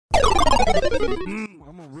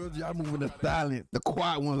I'm a real y'all moving the silent. The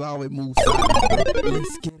quiet ones always move silent.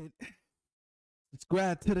 Let's get it.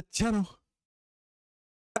 Subscribe to the channel.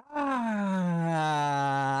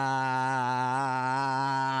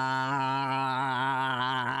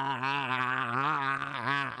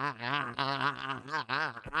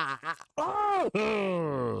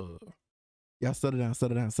 Y'all settle down,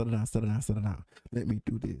 settle down, settle down, settle down, settle down. Let me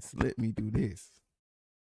do this. Let me do this.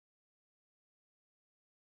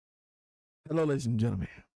 Hello, ladies and gentlemen.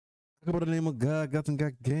 I go by the name of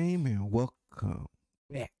GODGOTHAM Game, and welcome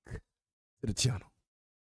back to the channel.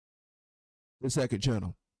 The second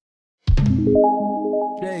channel.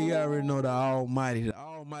 Today, you already know the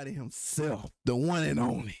Almighty himself, the one and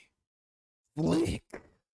only. Slick.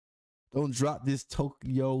 Don't drop this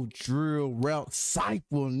Tokyo drill route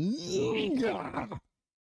cypher.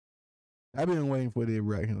 I've been waiting for this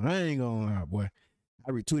right here. I ain't gonna lie, boy.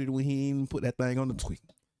 I retweeted when he even put that thing on the tweet.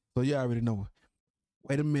 So you already know.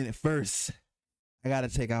 Wait a minute. First, I gotta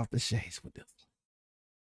take off the shades with this.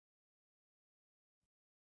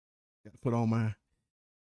 Gotta put on my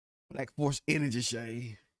Black Force Energy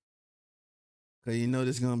shade. Cause you know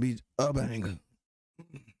this is gonna be a banger.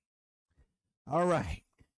 All right.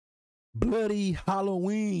 Bloody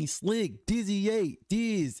Halloween, Slick, DizzyEight,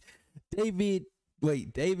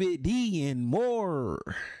 DavDee&More.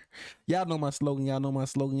 Y'all know my slogan. Y'all know my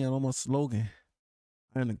slogan. Y'all know my slogan.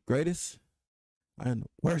 I am the greatest. I am the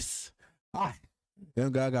worst. All right.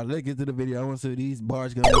 Young guy, let's get to the video. I want to see these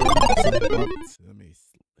bars gonna let me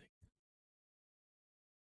Slick.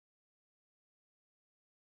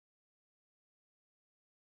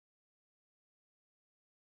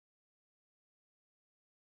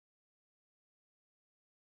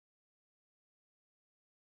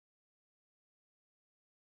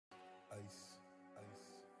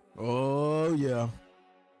 Oh yeah,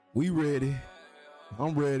 we ready.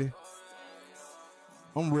 I'm ready.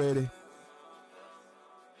 I'm ready.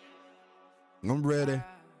 I'm ready.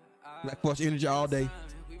 Black Force Energy all day.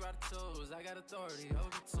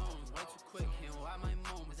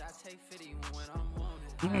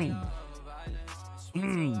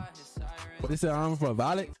 What they say? I'm for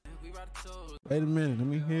Violet. Wait a minute. Let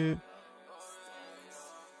me hear it.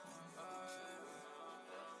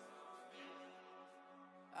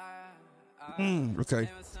 Okay.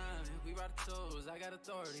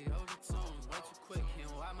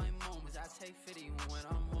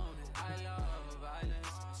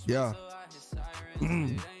 Yeah.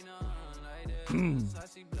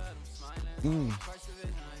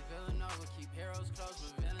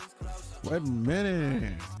 Wait a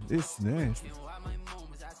minute. It's nasty.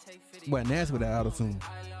 What nasty with that auto tune?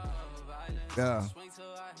 Yeah.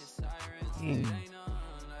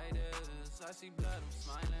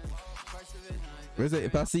 Where's it?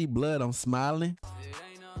 If I see blood, I'm smiling.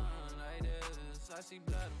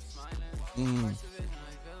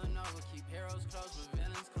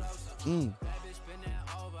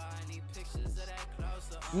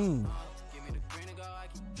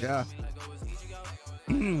 Yeah.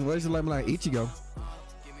 Where's it like Ichigo?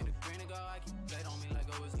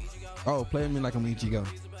 Oh, play me like I'm Ichigo.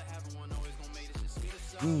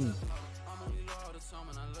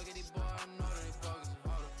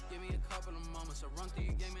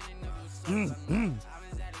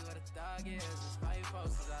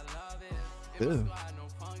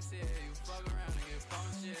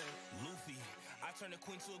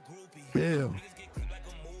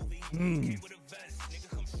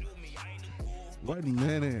 Wait a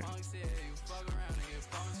minute.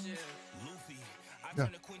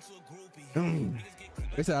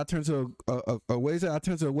 They said I turned to a what is it? I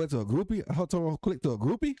turned to a what, to a groupie? I told her click to a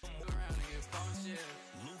groupie?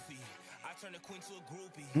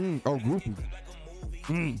 Oh, groupie.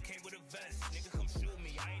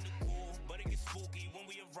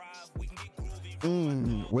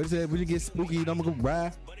 What is that? When you get spooky, I'm gonna go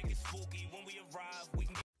ride.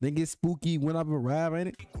 They get spooky when I arrive, ain't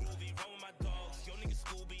it?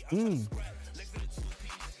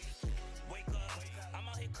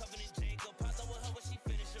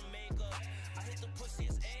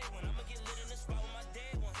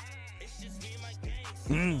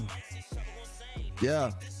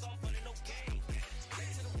 Yeah.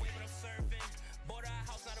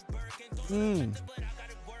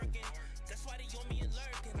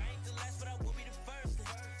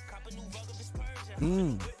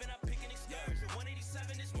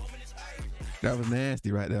 That was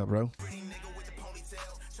nasty right there, bro.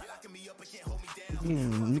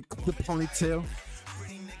 The ponytail.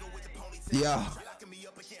 Yeah.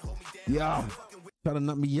 Yeah. Try to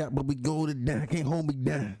knock me out, but we go to down. Can't hold me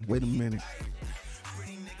down. Wait a minute.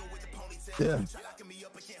 Yeah.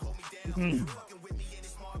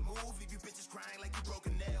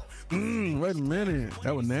 Wait a minute.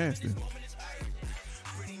 That was nasty.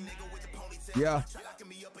 Yeah.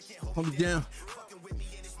 Hold me down.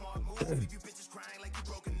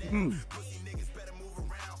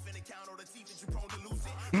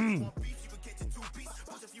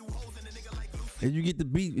 If you get the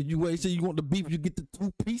beef, if you say you want the beef, you get the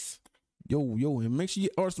 2-piece. Yo, and make sure you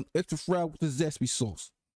order some extra fried with the zesty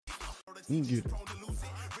sauce. You get it.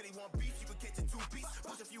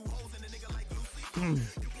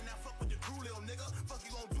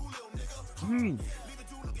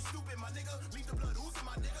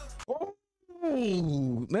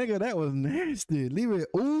 Oh, nigga, that was nasty. Leave it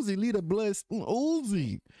oozy, leave the blood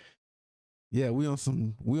oozy. Yeah, we on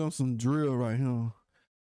some drill right here.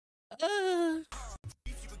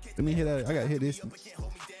 Let me hit that. I gotta hit this.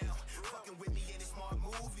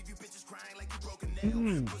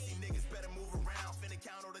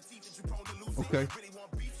 Okay.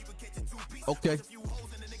 Okay.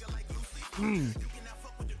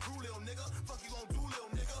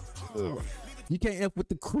 You can't F with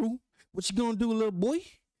the crew. What you gonna do, little boy?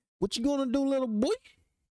 What you gonna do, little boy?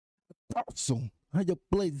 So, how your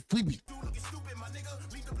blade sleepy?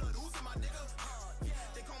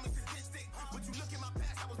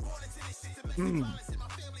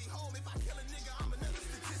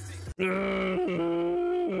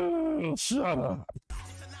 Shut up.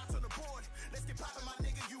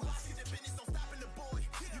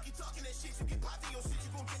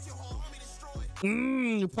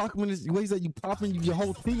 You popping this ways that you popping your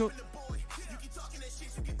whole team.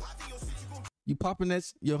 You popping that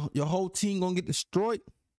your whole team gonna get destroyed.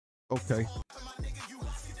 Okay.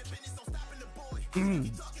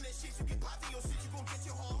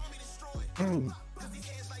 Woo.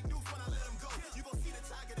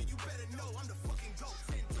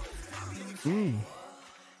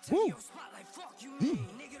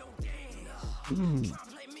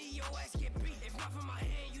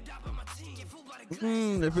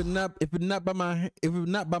 If it's not by my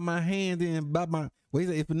hand, then by my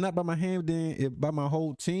if it's not by my hand, then it by my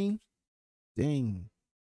whole team. Dang.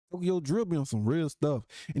 Tokyo drill be on some real stuff.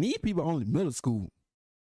 And these people only middle school.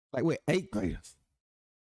 Like what, 8th graders.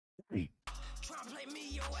 Dang.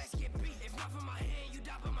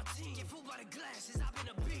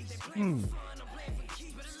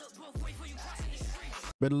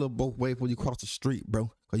 Better look both ways before you cross the street,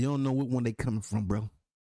 bro. Cause you don't know what one they coming from, bro.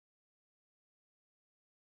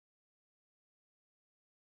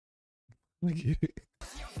 Look at it.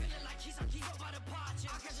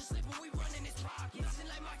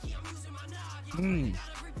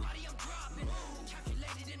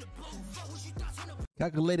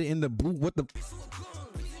 Calculated in the boot. What the?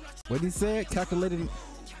 What he said? Calculated.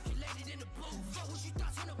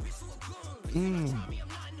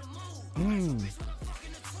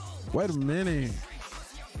 Wait a minute.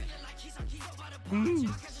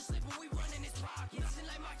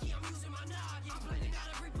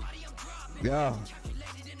 Yeah.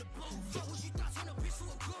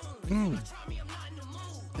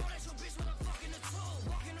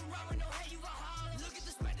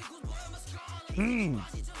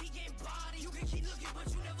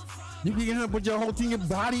 You can get him put your whole team in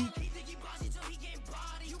body.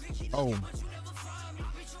 Oh.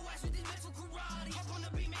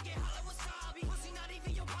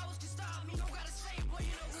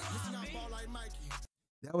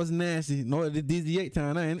 That was nasty. No, the DizzyEight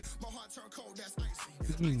time, ain't it?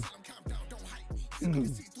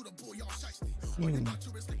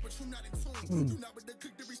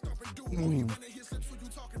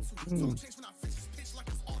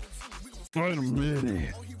 Wait a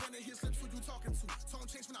minute.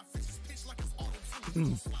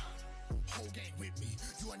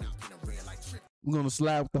 We're gonna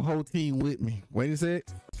slide with the whole team with me. Wait a sec.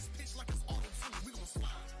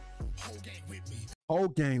 Whole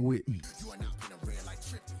gang with me.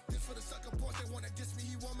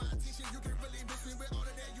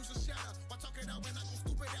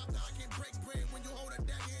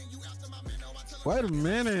 Wait a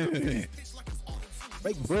minute.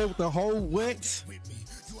 Make bread with the whole wax.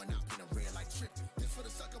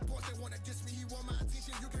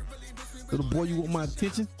 Little boy, you want my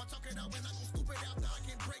attention?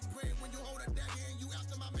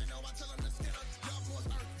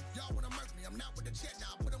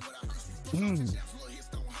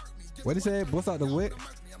 What he said? Bust out the wet.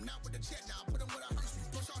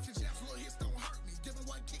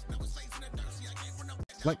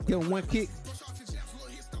 Like give him one kick.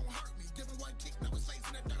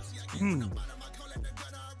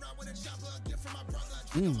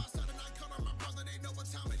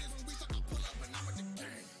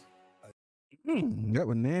 That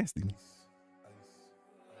was nasty.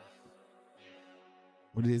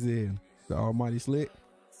 What is it? The Almighty Slick?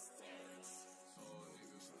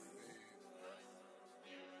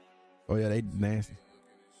 Oh yeah, they nasty.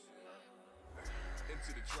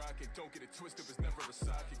 Don't get it twisted, it's never a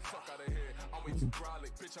sidekick. Fuck out of here. I'm way too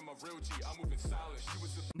brolic, bitch. I'm a real G. I'm moving silent.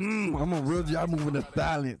 I'm a real G. I'm moving the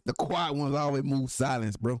silent. The quiet ones always move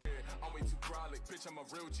silence, bro. I'm way too brolic, bitch. I'm a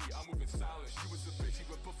real G. I'm moving silent. She was a bitch,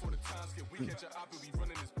 but before the time skip, we catch her op and we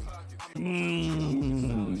running his pocket. She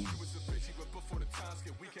was a bitch, but before the time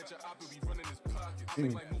skip, we catch her op and we running his pocket. I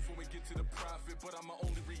make like move when we get to the profit, but I'ma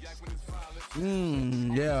only react when it's violent.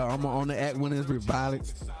 Yeah, I'ma only act when it's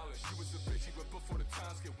violence.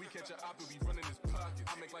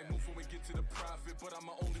 But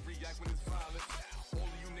I'ma only react when it's violent. All of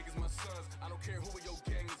you niggas my sons. I don't care who of your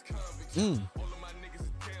gang is convicts. All of my niggas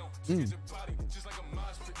is down. Get your body just like a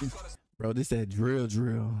mosh pit. Bro, this that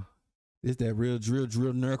drill. This that real drill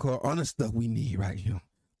nerdcore on the stuff we need right here.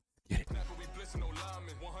 Get it. We blessing no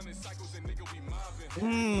linemen. 100 cycles and nigga we mobbing.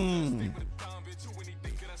 Stay with a dime bitch. Who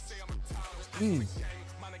anything can I say I'm a tyrant?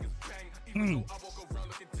 My niggas bang. Even though I walk around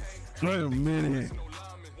looking tame. Wait a minute.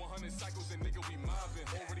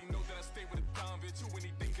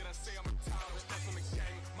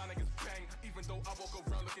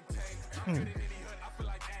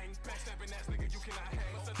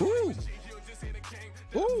 Ooh.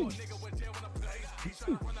 Ooh.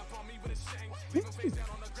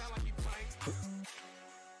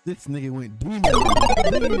 This nigga went demon. There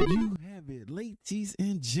you have it, ladies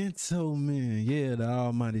and gentlemen. Yeah, the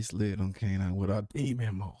Almighty Slid on Canine with our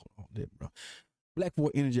demon mode on that, bro. Black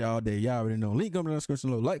 4 energy all day. Y'all already know. Link up in the description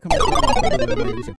below. Like, comment,